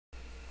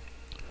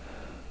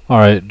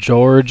Alright,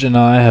 George and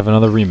I have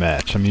another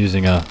rematch. I'm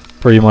using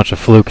pretty much a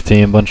Fluke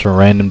team, bunch of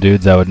random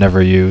dudes I would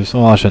never use.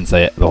 Well, I shouldn't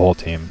say the whole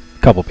team. A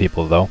couple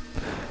people, though.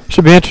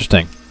 Should be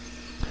interesting.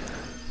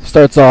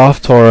 Starts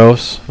off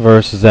Tauros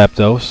versus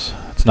Zapdos.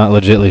 It's not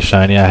legitly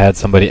shiny. I had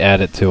somebody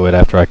add it to it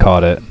after I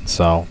caught it,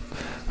 so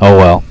oh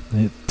well.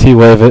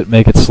 T-Wave it,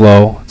 make it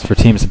slow. It's for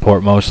team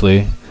support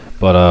mostly,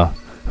 but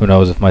who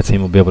knows if my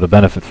team will be able to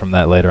benefit from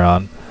that later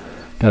on.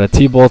 Gotta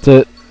T-Bolt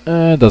it.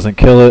 Doesn't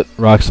kill it.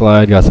 Rock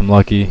Slide, got some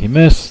lucky. He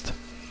missed.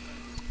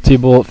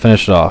 T-Bolt,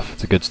 finish it off.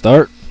 It's a good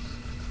start.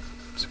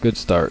 It's a good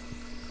start.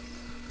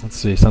 Let's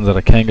see, sends out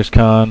a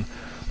Kangaskhan.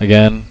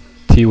 Again,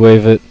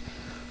 T-Wave it.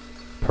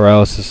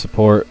 Paralysis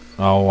support.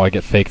 Oh, I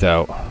get faked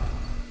out.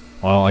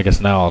 Well, I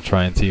guess now I'll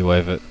try and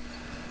T-Wave it.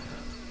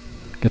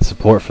 Get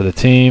support for the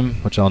team,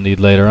 which I'll need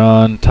later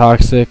on.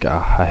 Toxic.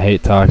 I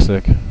hate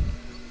Toxic.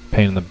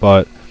 Pain in the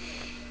butt.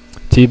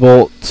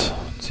 T-Bolt.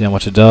 See how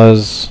much it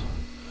does.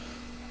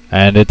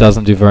 And it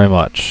doesn't do very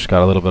much.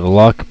 Got a little bit of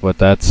luck, but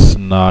that's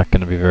not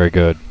going to be very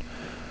good.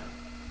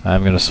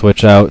 I'm going to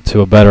switch out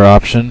to a better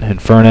option,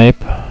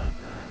 Infernape.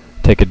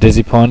 Take a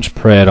Dizzy Punch,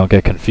 pray I don't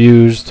get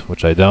confused,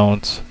 which I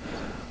don't.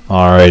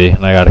 Alrighty,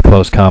 and I got a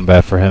close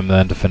combat for him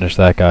then to finish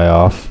that guy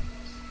off.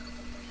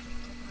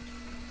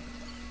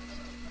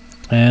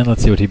 And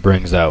let's see what he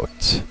brings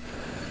out.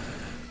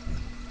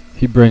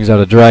 He brings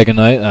out a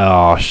Dragonite.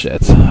 Oh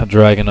shit, a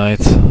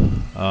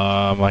Dragonite.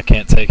 I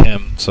can't take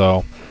him,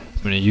 so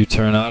I'm going to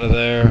U-turn out of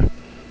there.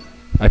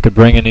 I could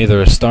bring in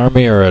either a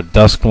Starmie or a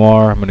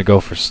Dusknoir. I'm going to go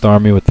for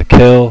Starmie with the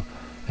kill.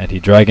 And he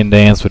Dragon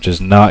Dance, which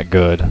is not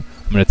good.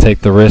 I'm going to take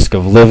the risk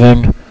of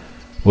living,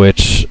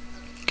 which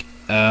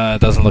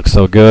doesn't look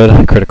so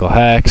good. Critical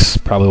hacks.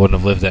 Probably wouldn't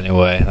have lived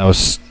anyway. That was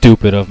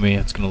stupid of me.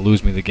 It's going to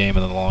lose me the game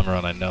in the long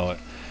run, I know it.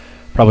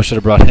 Probably should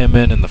have brought him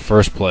in the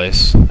first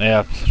place.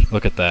 Yeah,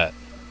 look at that.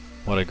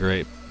 What a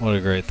great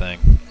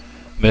thing.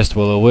 Missed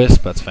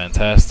Will-O-Wisp, that's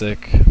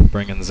fantastic.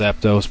 Bringing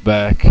Zapdos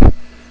back.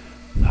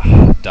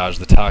 Dodge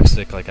the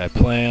Toxic like I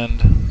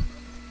planned.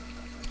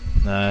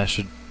 I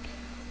don't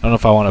know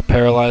if I want to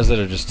paralyze it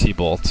or just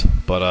T-Bolt,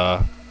 but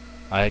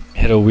I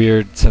hit a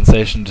weird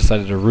sensation,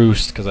 decided to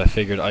roost because I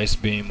figured Ice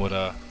Beam would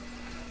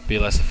be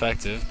less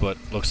effective, but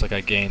looks like I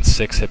gained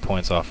 6 hit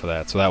points off of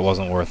that, so that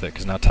wasn't worth it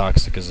because now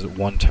Toxic is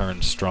 1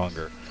 turn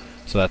stronger,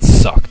 so that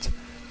sucked.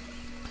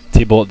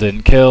 T-Bolt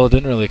didn't kill,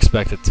 didn't really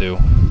expect it to.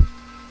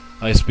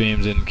 Ice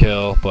Beam didn't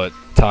kill, but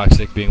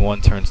Toxic being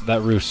 1 turn,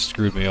 that roost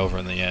screwed me over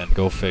in the end.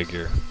 Go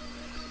figure.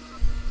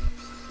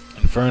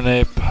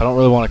 Infernape, I don't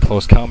really want to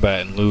close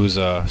combat and lose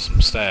some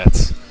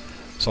stats,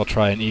 so I'll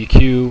try an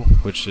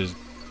EQ, which is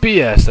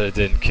BS that it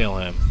didn't kill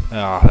him.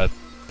 Ah,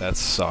 that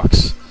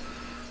sucks.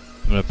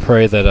 I'm gonna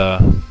pray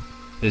that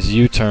his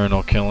U-turn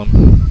will kill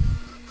him,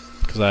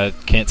 because I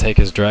can't take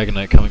his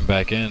Dragonite coming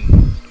back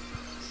in.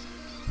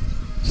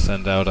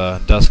 Send out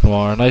a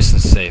Dusknoir, nice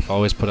and safe.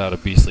 Always put out a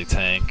beastly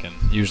tank, and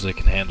usually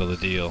can handle the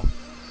deal.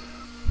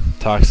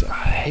 Toxic,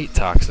 I hate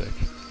Toxic.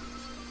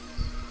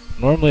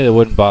 Normally it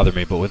wouldn't bother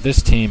me, but with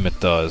this team it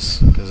does,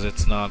 because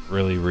it's not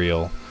really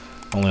real.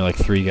 Only like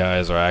 3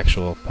 guys are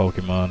actual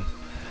Pokemon.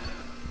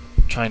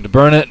 Trying to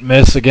burn it,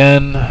 miss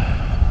again.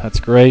 That's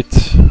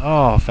great.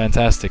 Oh,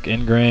 fantastic.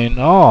 Ingrain.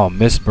 Oh,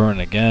 miss burn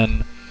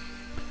again.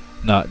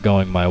 Not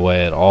going my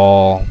way at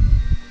all.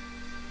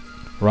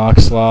 Rock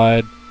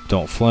Slide.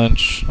 Don't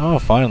flinch. Oh,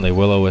 finally,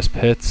 Will-O-Wisp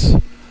hits.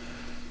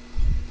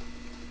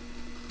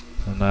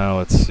 And now,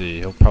 let's see.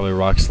 He'll probably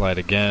Rock Slide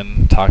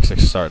again.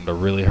 Toxic's starting to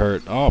really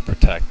hurt. Oh,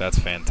 Protect. That's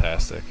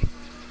fantastic.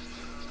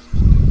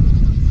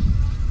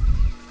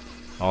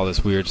 All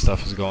this weird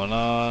stuff is going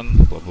on.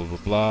 Blah, blah, blah,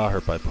 blah.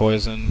 Hurt by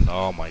poison.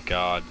 Oh, my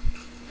God.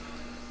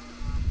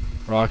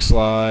 Rock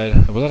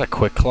Slide. Was that a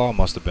Quick Claw?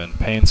 Must have been.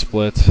 Pain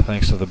Split.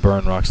 Thanks to the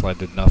burn, Rock Slide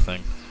did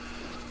nothing.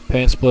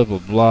 Pain Split, blah,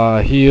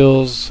 blah,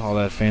 heals, all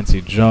that fancy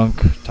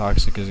junk.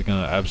 Toxic is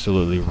going to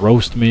absolutely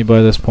roast me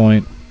by this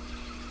point.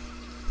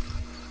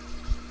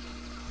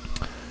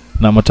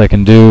 Not much I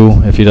can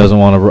do. If he doesn't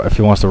want to, if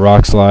he wants to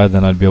Rock Slide,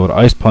 then I'd be able to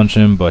Ice Punch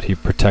him, but he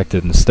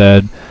protected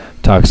instead.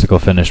 Toxic will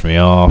finish me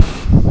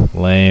off.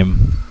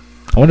 Lame.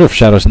 I wonder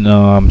if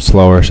no, I'm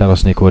slower. Shadow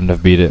Sneak wouldn't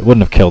have beat it.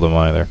 Wouldn't have killed him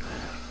either.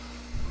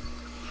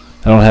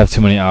 I don't have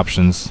too many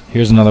options.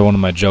 Here's another one of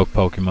my joke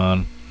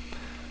Pokemon.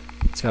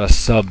 It's got a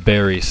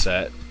sub-berry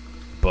set.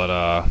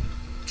 But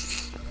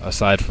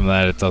aside from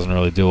that, it doesn't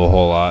really do a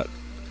whole lot.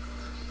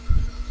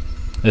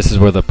 This is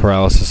where the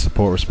paralysis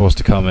support was supposed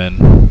to come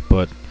in,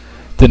 but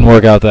didn't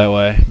work out that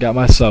way. Got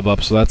my sub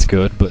up, so that's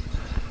good, but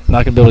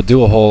not going to be able to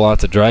do a whole lot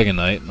to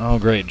Dragonite. Oh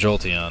great,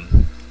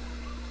 Jolteon.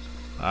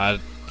 I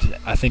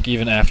think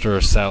even after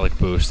a Salic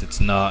boost, it's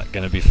not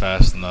going to be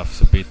fast enough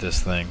to beat this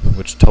thing,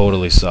 which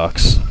totally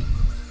sucks.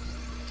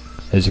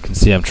 As you can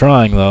see, I'm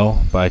trying,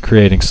 though, by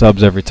creating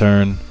subs every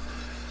turn.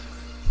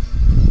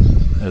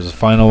 There's a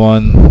final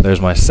one. There's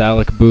my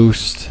Salic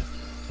boost.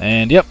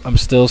 And yep, I'm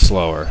still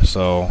slower,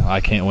 so I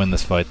can't win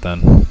this fight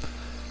then.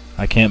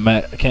 I can't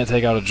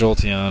take out a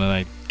Jolteon, and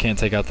I can't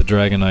take out the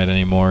Dragonite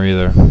anymore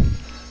either.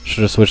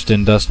 Should have switched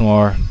in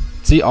Dusknoir.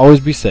 See,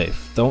 always be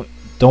safe. Don't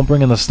Don't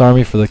bring in the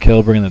Starmie for the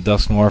kill, bring in the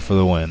Dusknoir for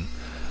the win.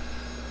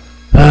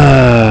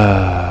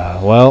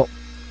 Well,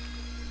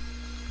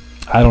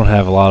 I don't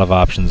have a lot of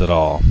options at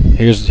all.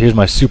 Here's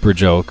my super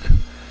joke,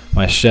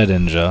 my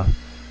Shedinja.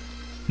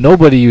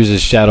 Nobody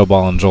uses Shadow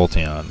Ball and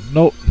Jolteon.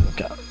 Nope.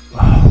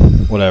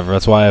 Whatever,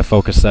 that's why I have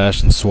Focus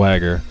Sash and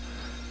Swagger.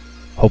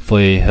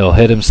 Hopefully he'll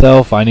hit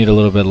himself. I need a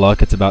little bit of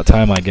luck. It's about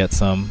time I get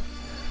some.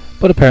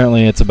 But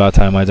apparently it's about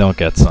time I don't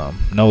get some.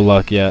 No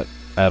luck yet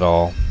at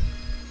all.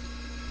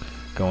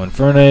 Go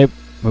Infernape,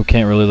 who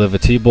can't really live a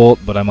T-Bolt,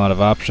 but I'm out of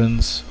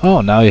options.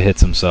 Oh, now he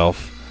hits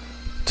himself.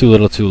 Too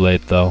little too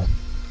late, though.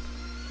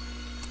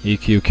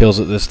 EQ kills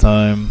it this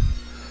time.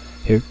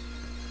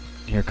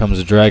 Here comes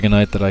a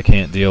Dragonite that I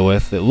can't deal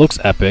with. It looks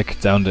epic,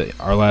 down to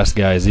our last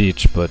guys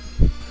each, but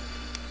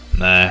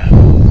nah.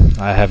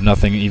 I have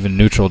nothing even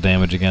neutral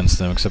damage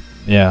against him, except,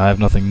 yeah, I have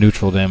nothing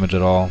neutral damage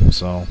at all,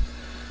 so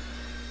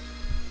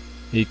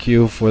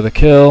EQ for the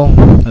kill,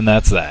 and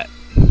that's that.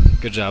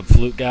 Good job,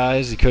 Fluke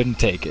guys. You couldn't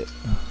take it.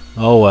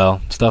 Oh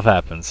well, stuff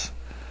happens.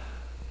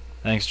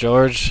 Thanks,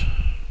 George.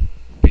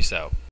 Peace out.